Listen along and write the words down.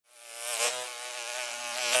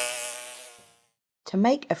To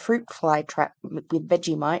make a fruit fly trap with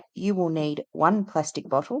Vegemite, you will need one plastic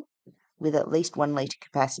bottle with at least 1 litre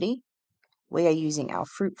capacity. We are using our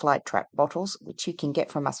fruit fly trap bottles, which you can get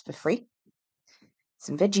from us for free.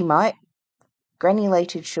 Some Vegemite,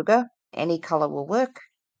 granulated sugar, any colour will work,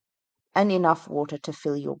 and enough water to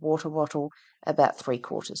fill your water bottle about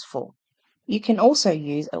 3/4 full. You can also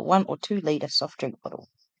use a 1 or 2 litre soft drink bottle.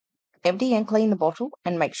 Empty and clean the bottle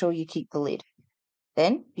and make sure you keep the lid.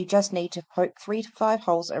 Then you just need to poke 3 to 5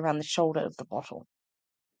 holes around the shoulder of the bottle.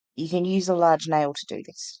 You can use a large nail to do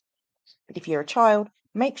this, but if you're a child,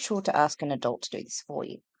 make sure to ask an adult to do this for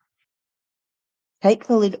you. Take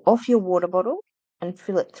the lid off your water bottle and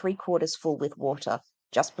fill it 3/4 full with water,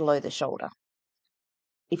 just below the shoulder.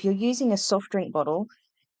 If you're using a soft drink bottle,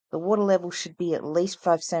 the water level should be at least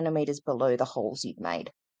 5 centimetres below the holes you've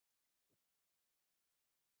made.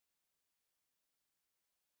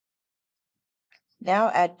 Now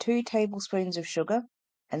add 2 tablespoons of sugar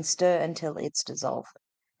and stir until it's dissolved.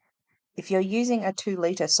 If you're using a 2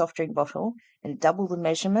 litre soft drink bottle, then double the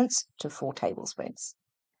measurements to 4 tablespoons.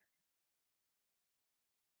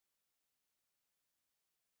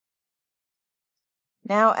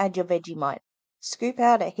 Now add your Vegemite. Scoop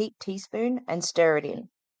out a heaped teaspoon and stir it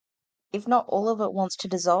in. If not all of it wants to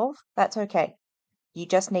dissolve, that's okay. You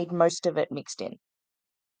just need most of it mixed in.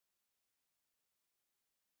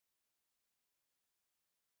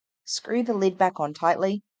 Screw the lid back on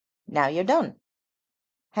tightly. Now you're done.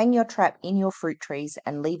 Hang your trap in your fruit trees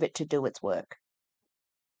and leave it to do its work.